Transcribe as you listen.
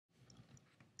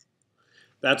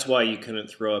That's why you couldn't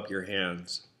throw up your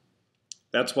hands.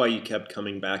 That's why you kept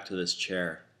coming back to this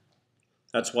chair.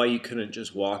 That's why you couldn't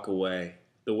just walk away,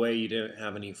 the way you didn't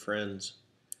have any friends,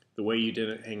 the way you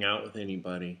didn't hang out with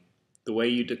anybody, the way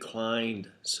you declined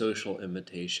social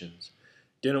invitations,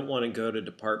 didn't want to go to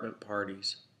department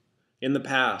parties. In the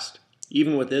past,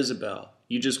 even with Isabel,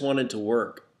 you just wanted to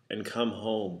work and come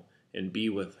home and be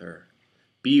with her.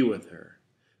 Be with her.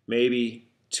 Maybe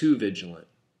too vigilant,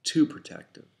 too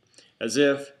protective. As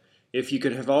if you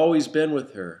could have always been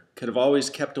with her, could have always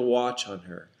kept a watch on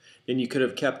her, then you could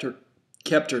have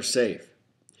kept her safe.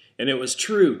 And it was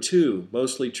true, too,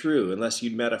 mostly true, unless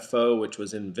you'd met a foe which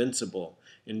was invincible,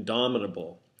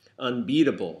 indomitable,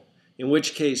 unbeatable, in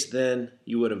which case then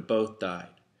you would have both died.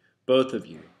 Both of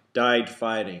you died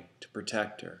fighting to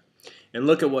protect her. And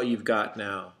look at what you've got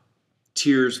now.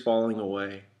 Tears falling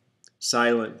away.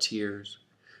 Silent tears.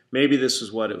 Maybe this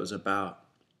is what it was about.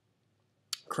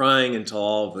 Crying until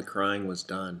all of the crying was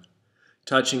done.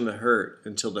 Touching the hurt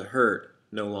until the hurt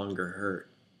no longer hurt.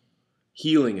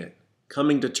 Healing it.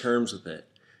 Coming to terms with it.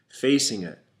 Facing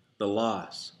it. The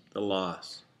loss. The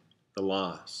loss. The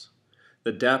loss.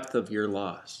 The depth of your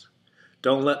loss.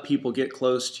 Don't let people get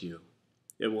close to you.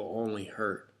 It will only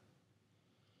hurt.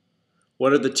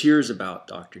 What are the tears about?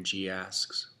 Dr. G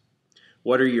asks.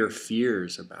 What are your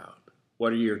fears about?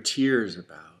 What are your tears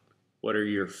about? What are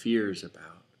your fears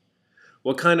about?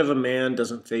 What kind of a man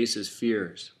doesn't face his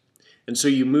fears? And so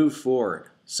you move forward,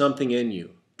 something in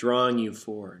you, drawing you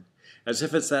forward, as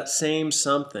if it's that same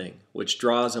something which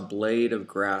draws a blade of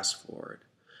grass forward,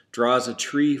 draws a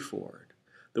tree forward,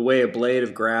 the way a blade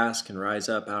of grass can rise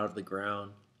up out of the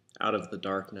ground, out of the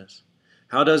darkness.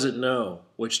 How does it know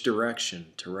which direction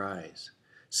to rise?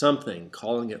 Something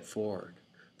calling it forward,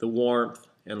 the warmth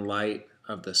and light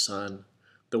of the sun,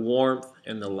 the warmth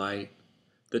and the light.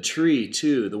 The tree,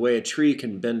 too, the way a tree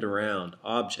can bend around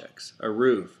objects, a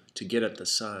roof, to get at the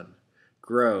sun,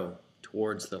 grow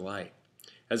towards the light,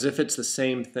 as if it's the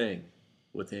same thing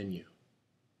within you.